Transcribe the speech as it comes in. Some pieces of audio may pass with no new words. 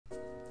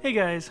Hey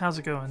guys, how's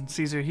it going?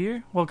 Caesar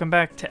here. Welcome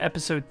back to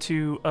episode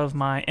 2 of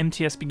my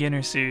MTS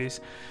Beginner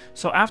series.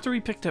 So after we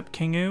picked up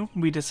Kingu,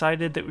 we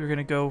decided that we were going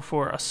to go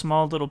for a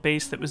small little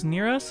base that was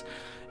near us,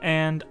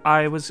 and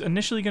I was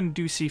initially going to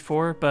do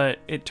C4, but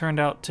it turned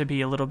out to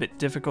be a little bit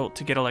difficult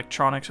to get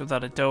electronics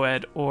without a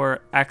DOED or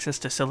access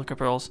to silica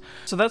pearls.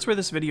 So that's where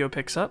this video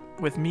picks up,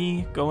 with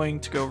me going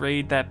to go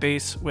raid that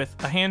base with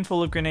a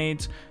handful of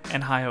grenades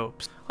and high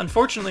hopes.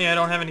 Unfortunately, I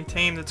don't have any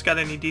tame that's got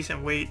any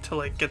decent weight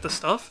to get the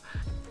stuff.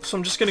 So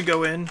I'm just gonna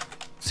go in,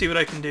 see what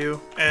I can do,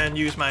 and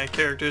use my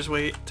character's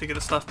weight to get the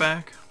stuff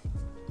back.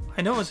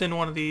 I know it was in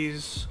one of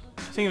these,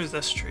 I think it was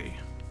this tree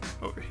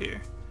over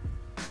here.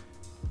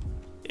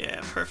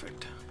 Yeah,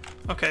 perfect.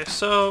 Okay,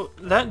 so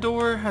that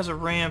door has a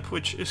ramp,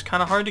 which is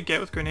kind of hard to get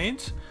with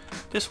grenades.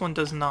 This one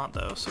does not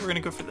though, so we're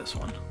gonna go for this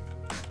one.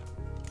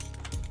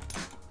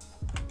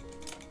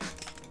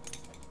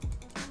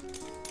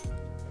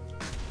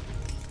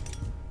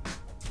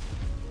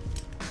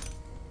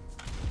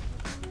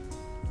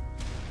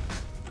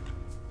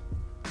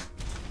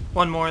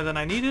 One more than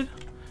I needed,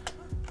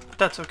 but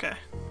that's okay.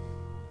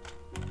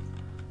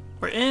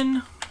 We're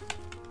in.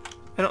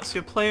 I don't see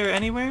a player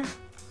anywhere.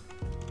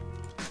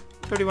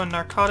 31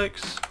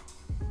 narcotics.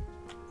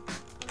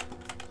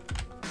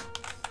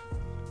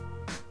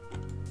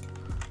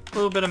 A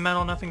little bit of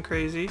metal, nothing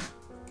crazy.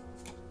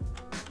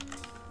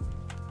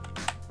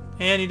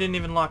 And he didn't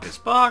even lock his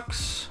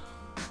box.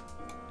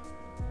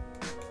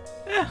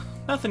 Yeah,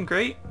 nothing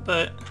great,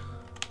 but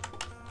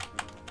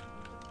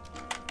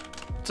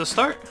it's a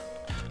start.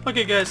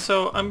 Okay guys,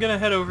 so I'm gonna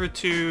head over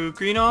to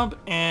Greenob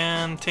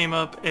and tame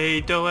up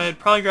a DOED,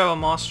 probably grab a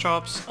moss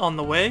chops on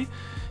the way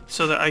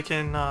so that I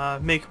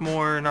can make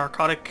more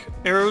narcotic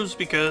arrows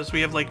because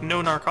we have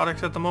no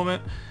narcotics at the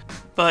moment.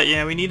 But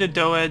yeah, we need a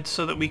DOED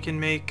so that we can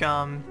make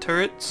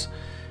turrets.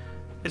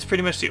 It's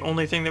pretty much the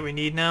only thing that we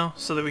need now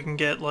so that we can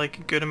get a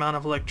good amount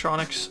of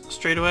electronics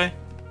straight away.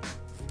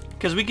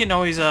 Because we can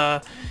always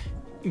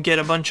get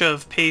a bunch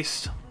of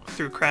paste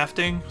through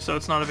crafting, so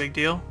it's not a big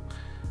deal.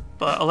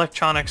 But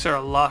electronics are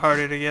a lot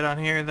harder to get on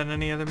here than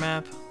any other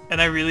map.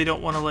 And I really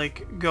don't want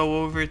to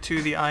go over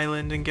to the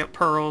island and get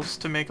pearls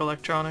to make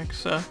electronics,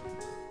 so.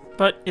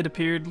 But it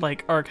appeared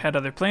like Ark had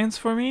other plans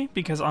for me,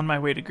 because on my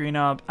way to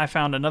Greenob, I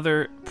found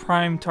another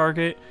prime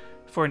target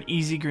for an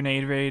easy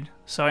grenade raid.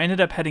 So I ended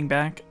up heading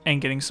back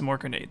and getting some more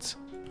grenades.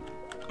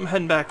 I'm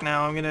heading back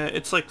now.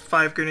 It's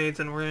 5 grenades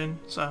and we're in,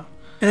 so.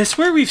 And I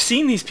swear we've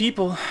seen these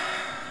people.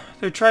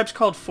 Their tribe's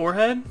called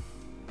Forehead.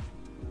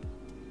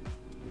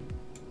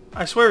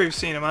 I swear we've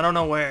seen him. I don't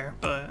know where,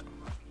 but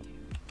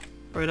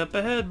right up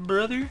ahead,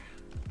 brother.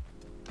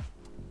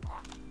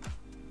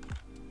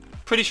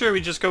 Pretty sure we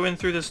just go in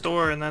through this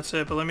door and that's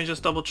it, but let me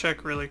just double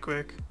check really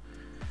quick.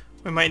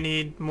 We might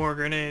need more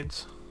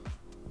grenades.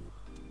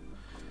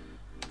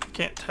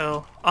 Can't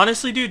tell.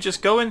 Honestly, dude,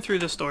 just go in through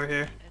this door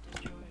here.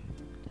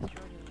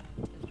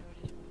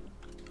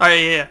 Alright,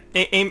 yeah.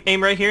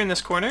 Aim right here in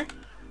this corner.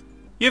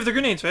 You have the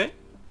grenades, right?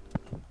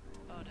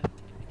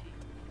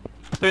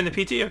 They're in the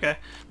PT? Okay.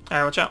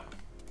 Alright, watch out.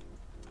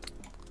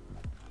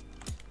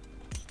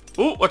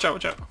 Ooh, watch out,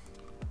 watch out.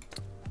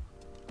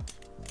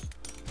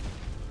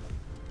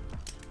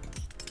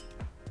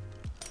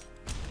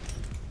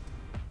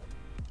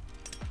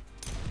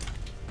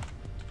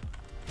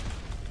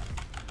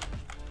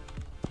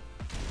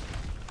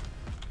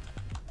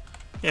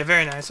 Yeah,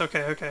 very nice.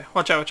 Okay, okay.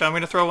 Watch out, watch out. I'm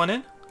gonna throw one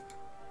in.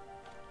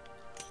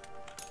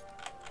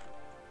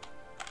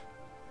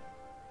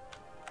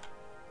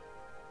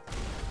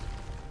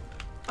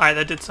 Alright,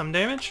 that did some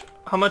damage.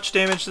 How much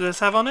damage does this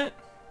have on it?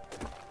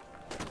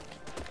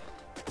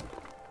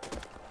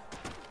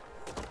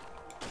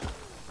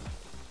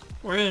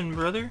 We're in,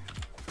 brother.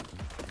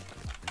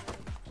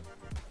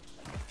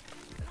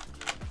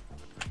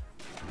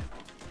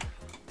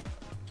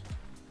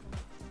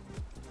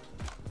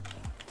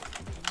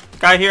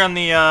 Guy here on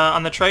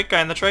the trike.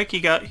 Guy on the trike. He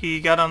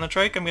got on the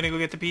trike. I'm gonna go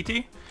get the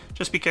PT.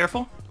 Just be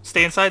careful.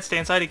 Stay inside. Stay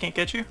inside. He can't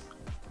get you.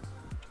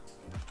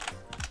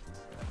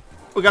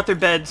 We got their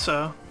bed,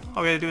 so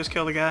all we gotta do is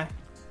kill the guy.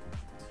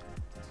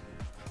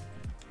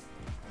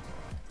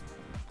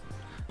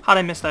 How'd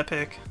I miss that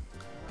pick?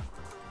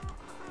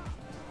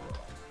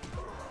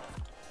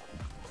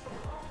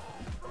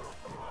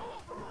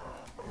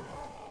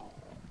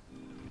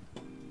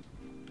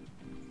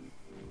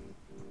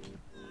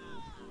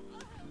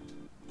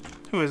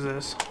 Who is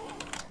this?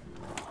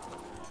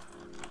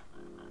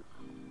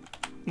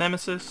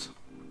 Nemesis.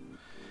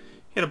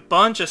 He had a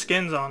bunch of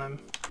skins on him.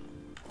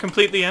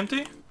 Completely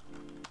empty?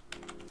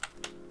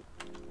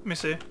 Let me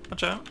see.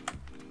 Watch out.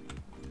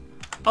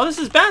 Oh, this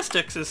is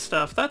Bastix's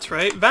stuff. That's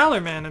right.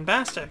 Valorman and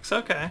Bastix.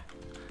 Okay.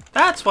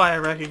 That's why I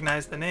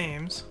recognize the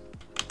names.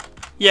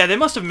 Yeah, they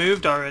must have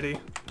moved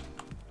already.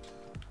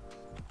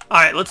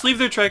 Alright, let's leave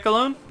their trike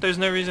alone. There's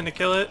no reason to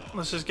kill it.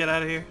 Let's just get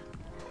out of here.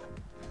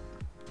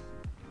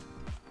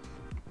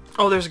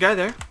 Oh, there's a guy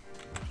there.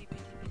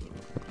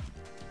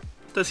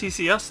 Does he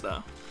see us,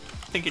 though?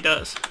 I think he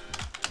does.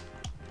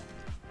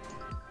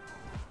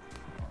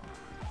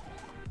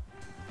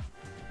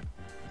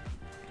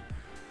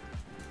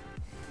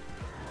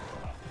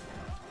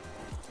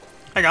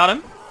 I got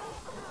him.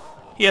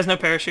 He has no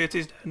parachutes.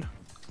 He's dead.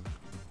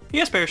 He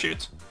has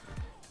parachutes.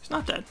 He's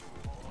not dead.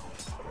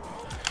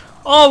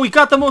 Oh, we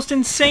got the most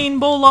insane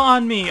bola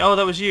on me. Oh,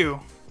 that was you.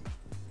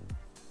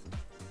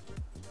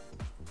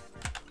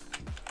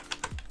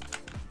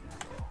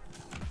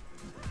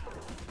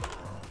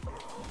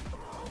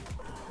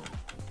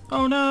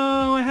 Oh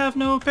no, I have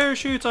no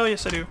parachutes. Oh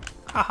yes I do.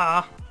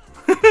 Haha.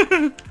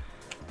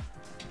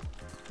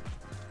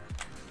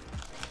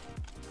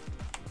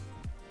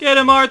 Get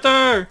him,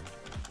 Arthur!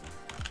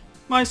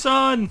 My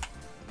son!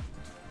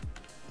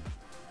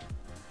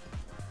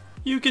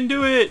 You can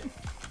do it!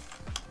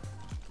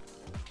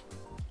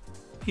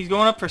 He's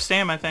going up for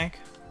Stam, I think.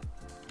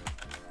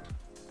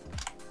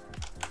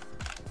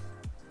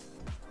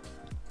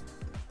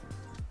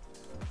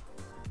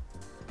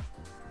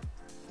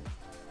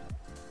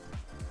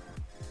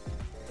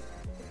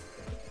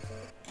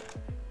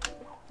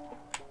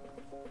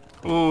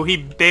 Ooh, he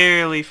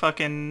barely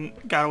fucking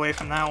got away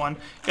from that one.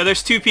 Yo,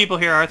 there's two people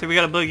here, Arthur. We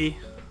got a boogie.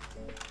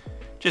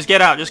 Just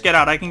get out. Just get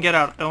out. I can get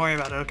out. Don't worry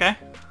about it, okay?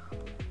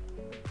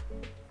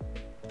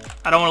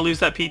 I don't want to lose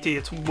that PT.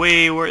 It's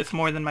way worth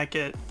more than my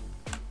kit.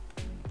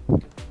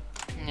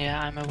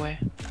 Yeah, I'm away.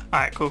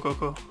 Alright, cool, cool,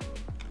 cool.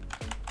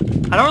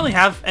 I don't really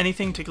have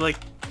anything to, like,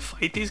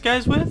 fight these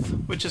guys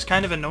with, which is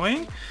kind of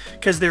annoying,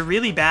 because they're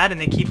really bad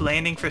and they keep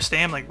landing for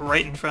Stam, like,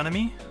 right in front of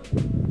me.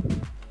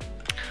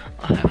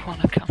 I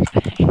wanna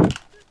campaign.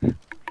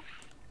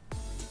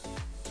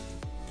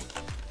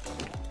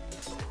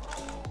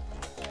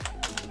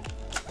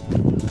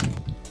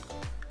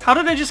 How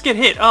did I just get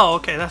hit? Oh,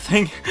 okay, that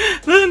thing.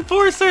 The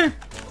Enforcer!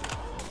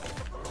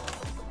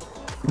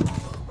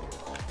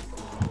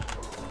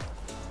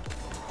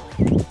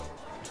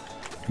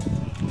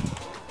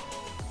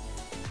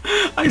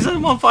 I set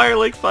him on fire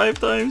like 5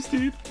 times,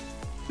 dude.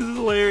 This is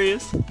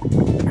hilarious.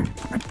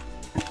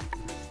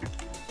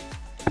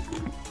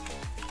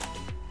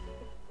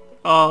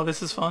 Oh,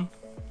 this is fun.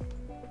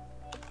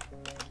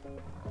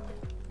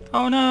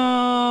 Oh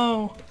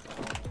no!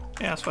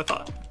 Yeah, that's what I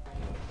thought.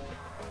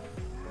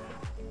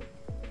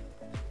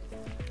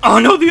 Oh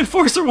no, the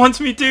Enforcer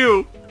wants me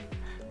too!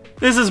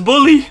 This is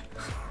bully!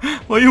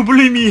 Why you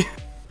bully me?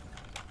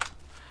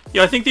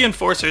 Yo, I think the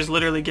Enforcer is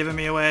literally giving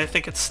me away. I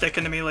think it's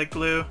sticking to me like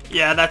glue.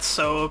 Yeah, that's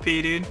so OP,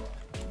 dude.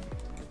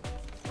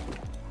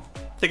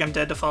 I think I'm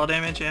dead to fall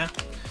damage, yeah.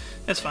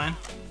 It's fine.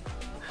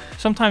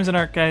 Sometimes in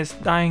Ark, guys,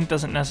 dying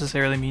doesn't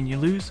necessarily mean you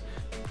lose.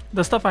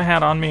 The stuff I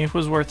had on me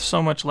was worth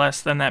so much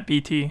less than that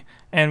PT,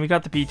 and we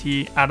got the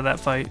PT out of that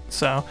fight,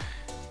 so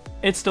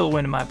it's still a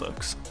win in my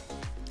books.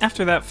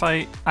 After that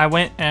fight, I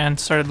went and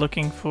started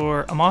looking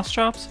for a moss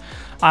chops.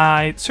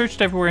 I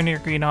searched everywhere near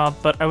Greenhob,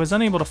 but I was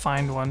unable to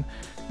find one.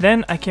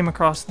 Then I came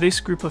across this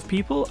group of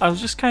people. I was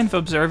just kind of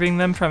observing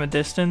them from a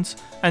distance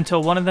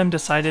until one of them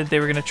decided they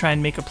were going to try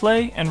and make a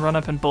play and run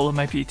up and bullet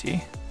my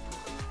PT.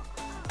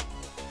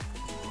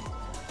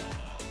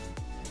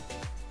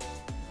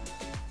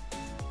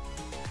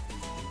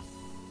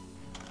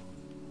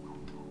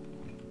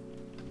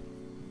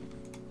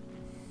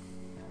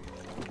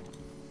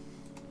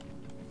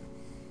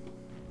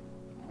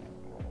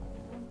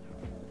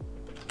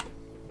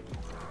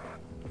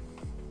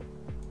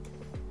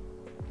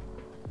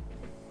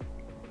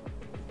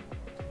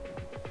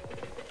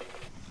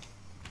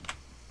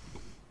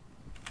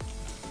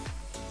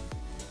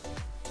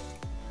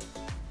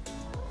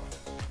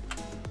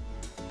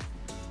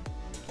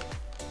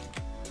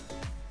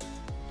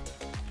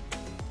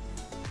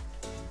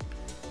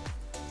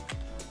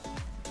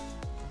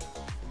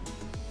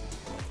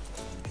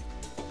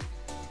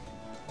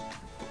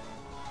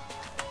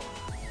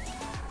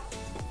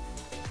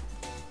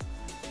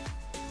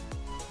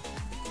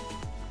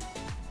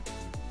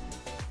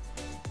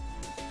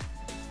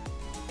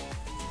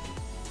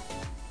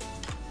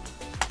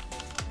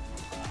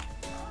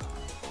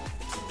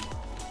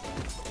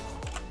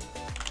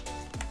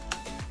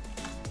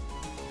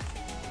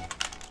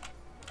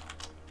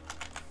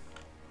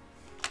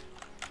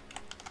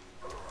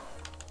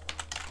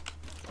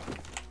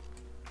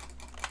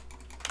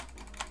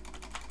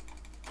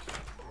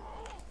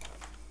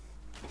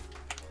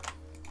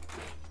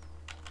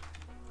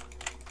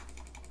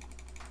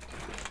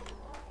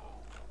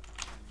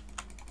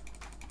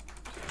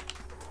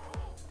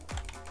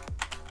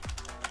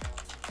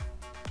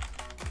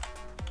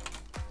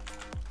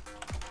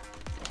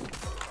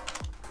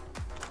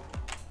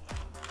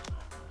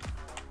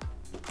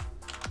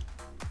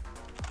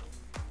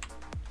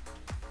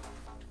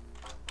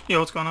 Yo,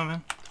 what's going on,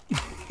 man?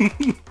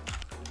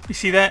 You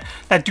see that?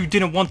 That dude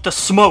didn't want the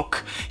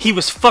smoke. He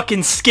was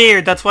fucking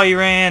scared. That's why he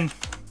ran.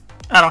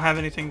 I don't have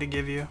anything to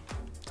give you.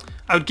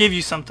 I would give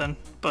you something,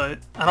 but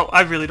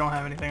I really don't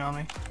have anything on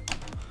me.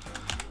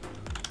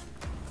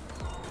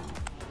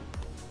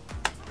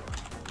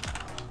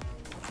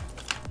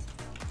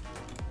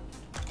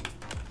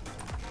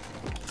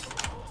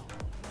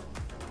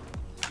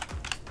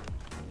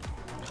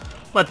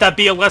 Let that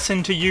be a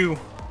lesson to you.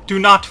 Do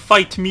not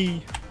fight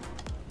me.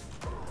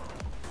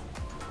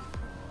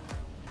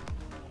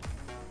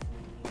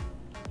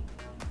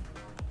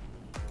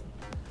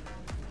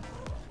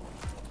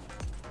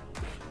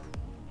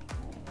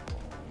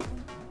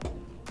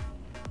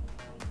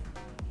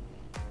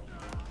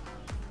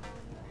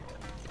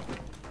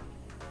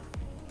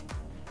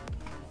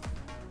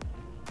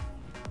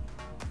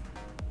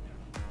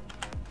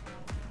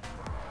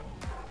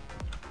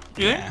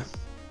 You think?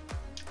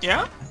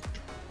 Yeah.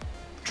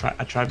 Yeah?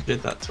 I tried to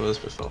bid that to us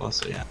before,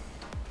 so yeah.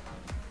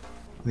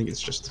 I think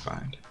it's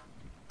justified.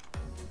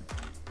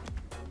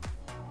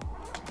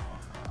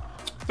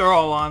 They're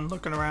all on,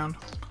 looking around.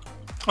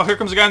 Oh, here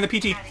comes a guy in the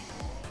PT.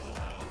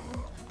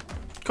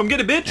 Come get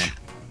it, bitch!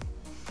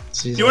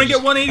 Yeah. Do you want to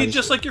get 180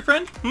 just like your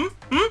friend? Come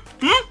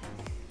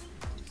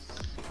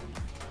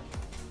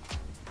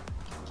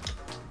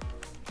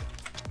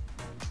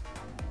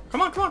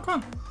on, come on, come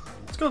on.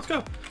 Let's go, let's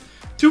go.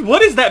 Dude,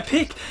 what is that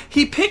pick?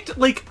 He picked,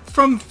 like,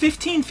 from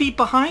 15 feet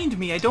behind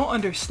me. I don't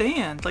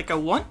understand. Like, I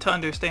want to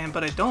understand,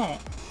 but I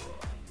don't.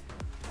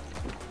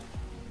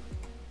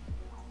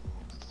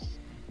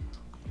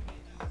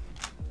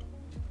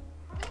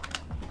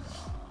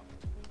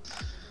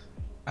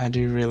 I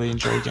do really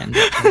enjoy getting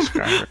that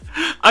subscriber.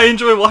 I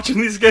enjoy watching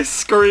these guys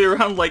scurry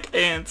around like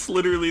ants.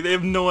 Literally, they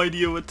have no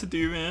idea what to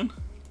do, man.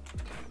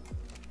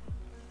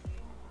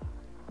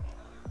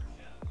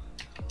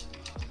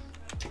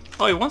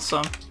 Oh, you want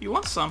some? You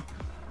want some?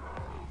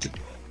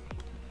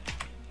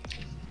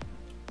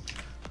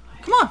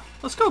 Come on,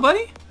 let's go,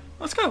 buddy.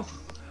 Let's go.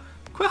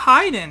 Quit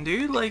hiding,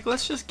 dude. Like,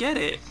 let's just get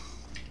it.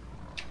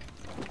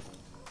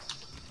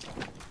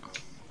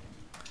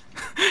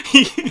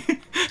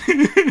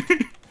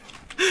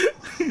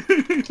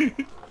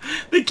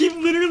 They keep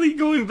literally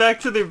going back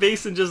to their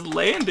base and just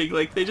landing.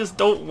 Like, they just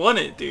don't want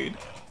it, dude.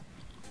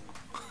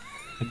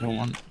 They don't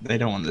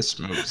want the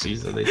smokes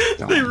either. They just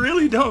don't. They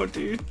really don't,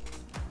 dude.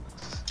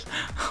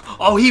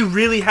 Oh, he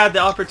really had the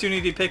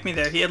opportunity to pick me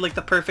there. He had like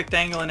the perfect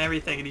angle and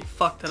everything, and he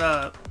fucked it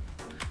up.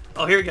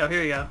 Oh, here we go,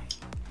 here we go.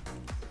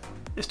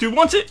 This dude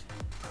wants it!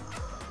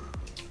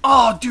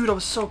 Oh, dude, I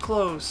was so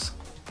close.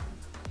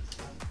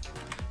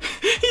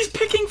 He's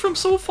picking from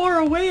so far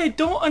away, I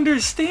don't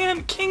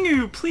understand.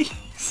 Kingu,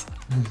 please.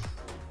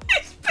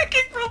 He's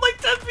picking from like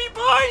 10 feet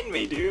behind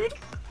me, dude.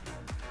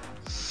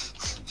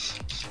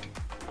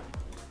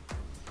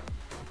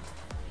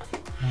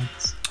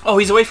 Oh,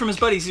 he's away from his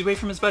buddies. He's away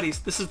from his buddies.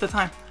 This is the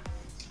time.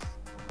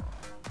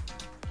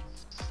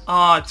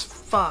 Oh, it's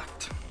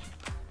fucked.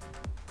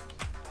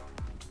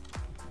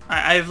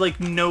 I have like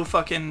no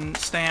fucking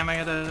stam. I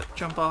gotta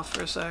jump off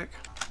for a sec.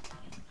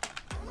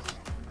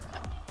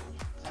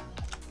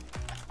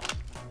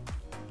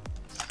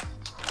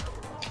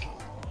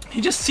 He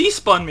just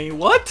C-spun me.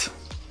 What?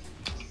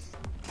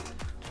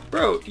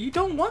 Bro, you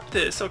don't want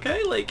this,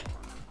 okay? Like...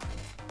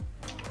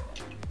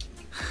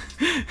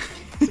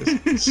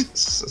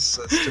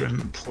 says to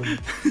him, please,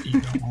 you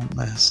don't want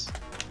this.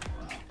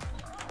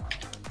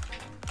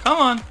 Come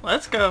on,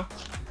 let's go.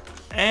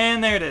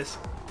 And there it is.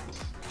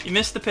 You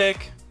missed the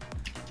pick.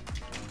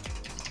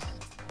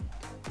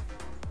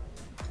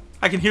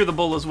 I can hear the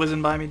bolas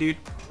whizzing by me, dude.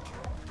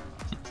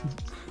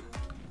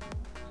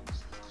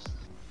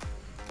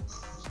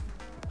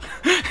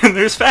 And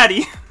there's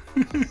Fatty.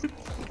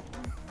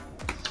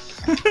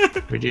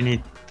 We do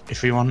need,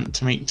 if we want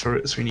to make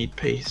turrets, we need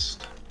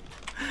paste.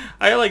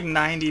 I got like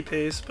 90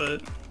 pace,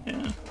 but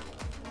yeah.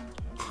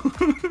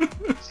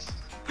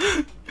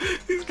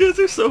 These guys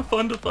are so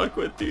fun to fuck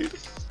with, dude.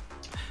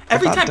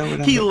 Every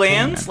time he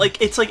lands,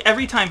 like, it's like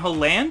every time he'll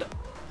land,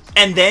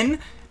 and then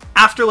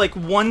after like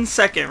 1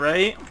 second,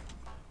 right?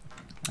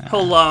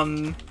 He'll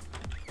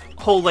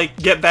like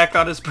get back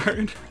on his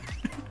bird.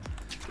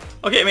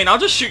 Okay, I mean, I'll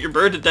just shoot your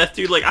bird to death,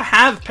 dude. Like, I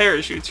have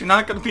parachutes. You're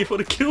not gonna be able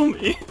to kill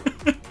me.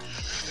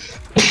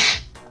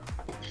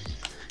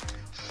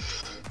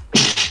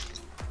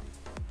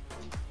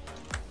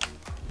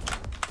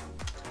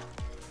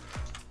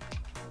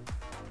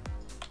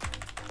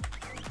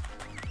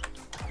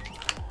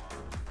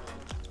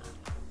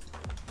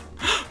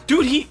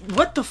 Dude,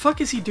 what the fuck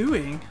is he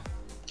doing?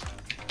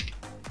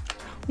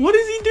 What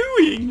is he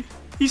doing?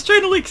 He's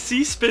trying to like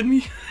C-spin me.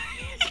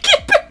 He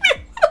can't pick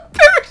me with a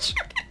parachute.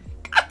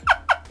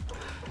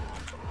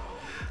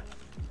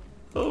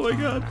 Oh my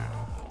god.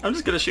 I'm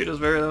just gonna shoot his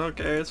bird. I don't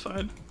care. It's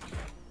fine.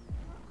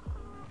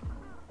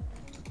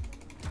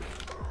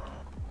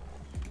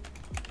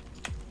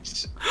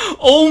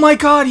 Oh my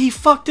god, he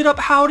fucked it up.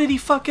 How did he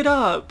fuck it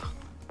up?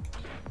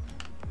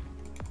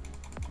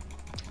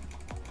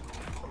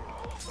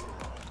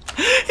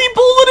 He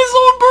bullet his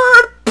own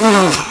bird!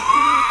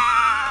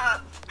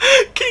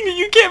 King,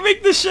 you can't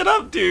make this shit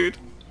up, dude.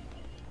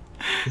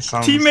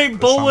 Teammate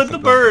bullet the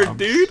bird,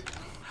 dude.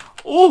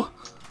 Oh!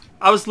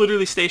 I was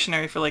literally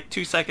stationary for like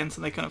 2 seconds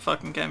and they couldn't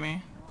fucking get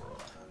me.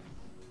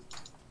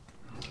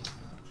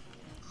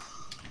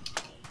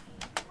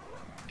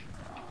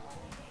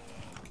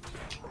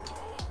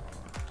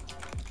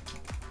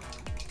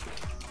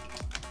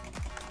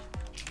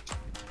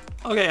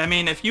 Okay, I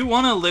mean, if you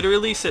want to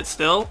literally sit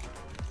still,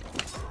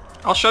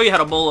 I'll show you how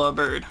to bola a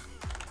bird.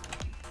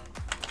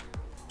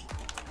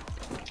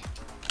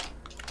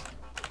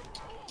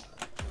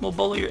 We'll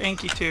bola your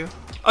Anki too.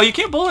 Oh, you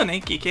can't bola an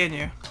Anki, can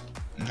you?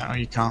 No,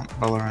 you can't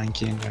bola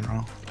Anki in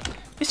general.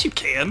 Yes, you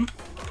can.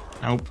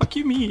 Nope. Fuck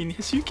you mean?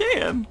 Yes, you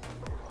can.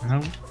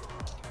 Nope.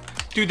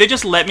 Dude, they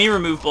just let me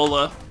remove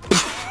bola.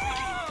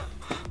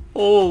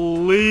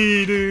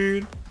 Holy,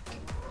 dude.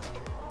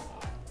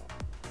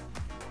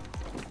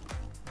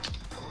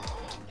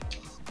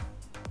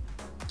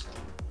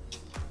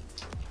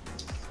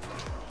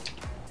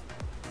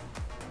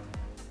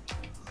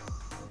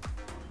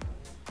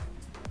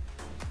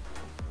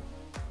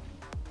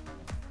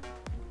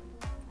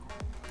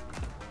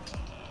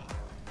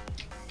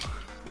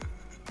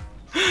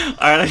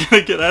 Alright, I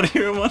gotta get out of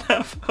here in 1/2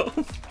 health.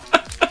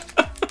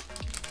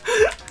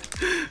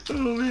 Oh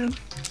man,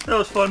 that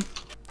was fun.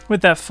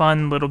 With that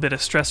fun little bit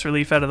of stress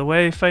relief out of the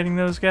way fighting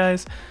those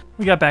guys,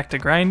 we got back to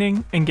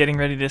grinding and getting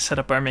ready to set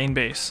up our main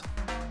base.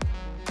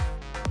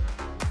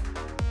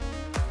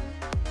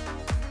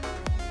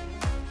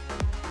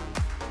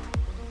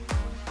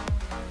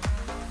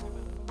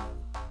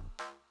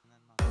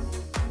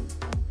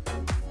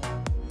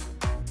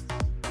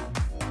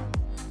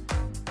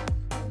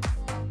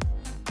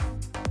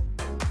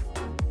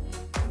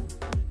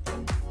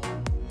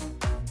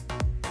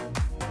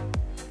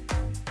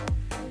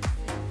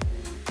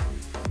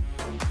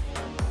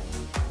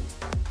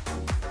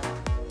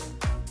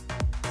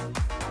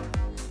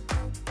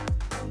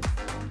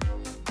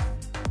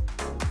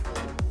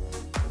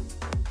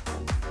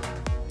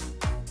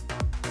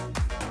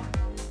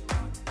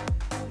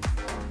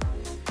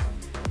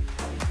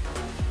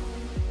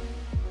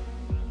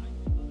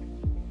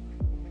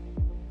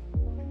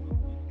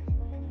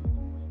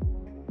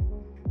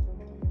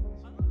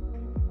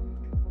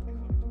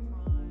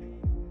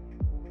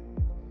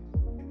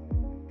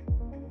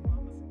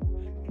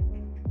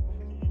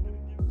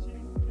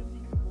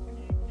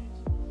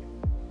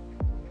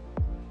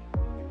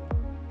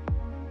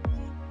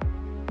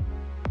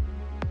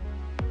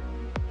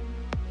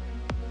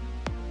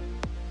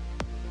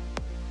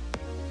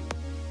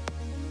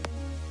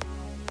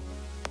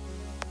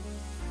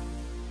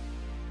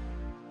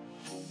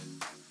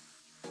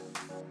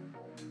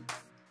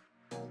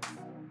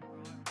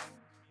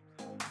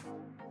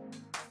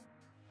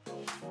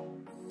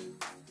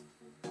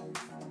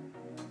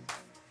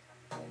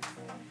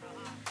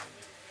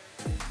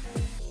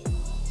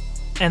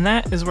 And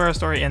that is where our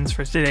story ends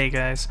for today,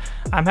 guys.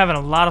 I'm having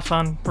a lot of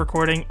fun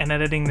recording and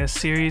editing this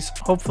series.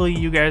 Hopefully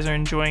you guys are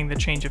enjoying the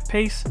change of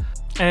pace.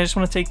 And I just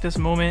want to take this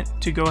moment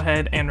to go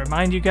ahead and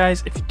remind you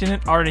guys, if you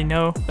didn't already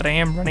know, that I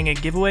am running a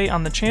giveaway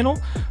on the channel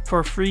for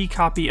a free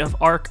copy of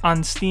Ark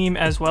on Steam,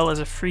 as well as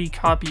a free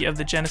copy of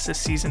the Genesis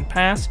Season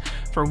Pass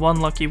for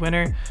one lucky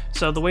winner.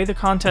 So the way the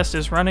contest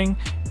is running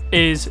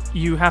is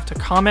you have to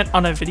comment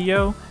on a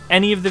video,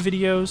 any of the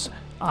videos,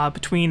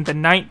 between the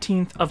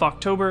 19th of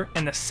October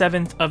and the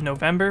 7th of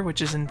November,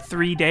 which is in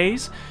 3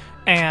 days.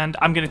 And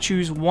I'm going to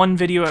choose one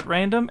video at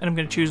random, and I'm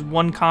going to choose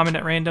one comment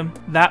at random.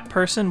 That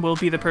person will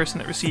be the person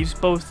that receives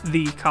both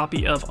the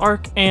copy of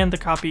Ark and the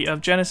copy of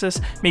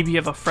Genesis. Maybe you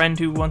have a friend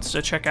who wants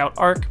to check out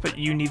Ark, but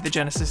you need the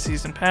Genesis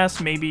Season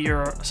Pass. Maybe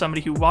you're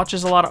somebody who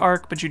watches a lot of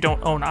Ark, but you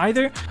don't own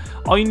either.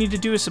 All you need to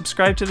do is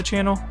subscribe to the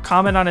channel,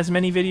 comment on as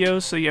many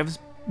videos so you have as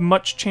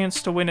much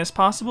chance to win as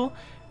possible,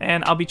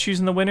 and I'll be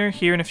choosing the winner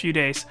here in a few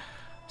days.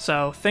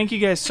 So thank you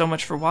guys so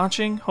much for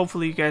watching.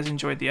 Hopefully you guys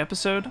enjoyed the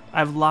episode. I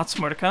have lots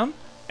more to come,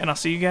 and I'll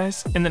see you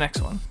guys in the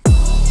next one.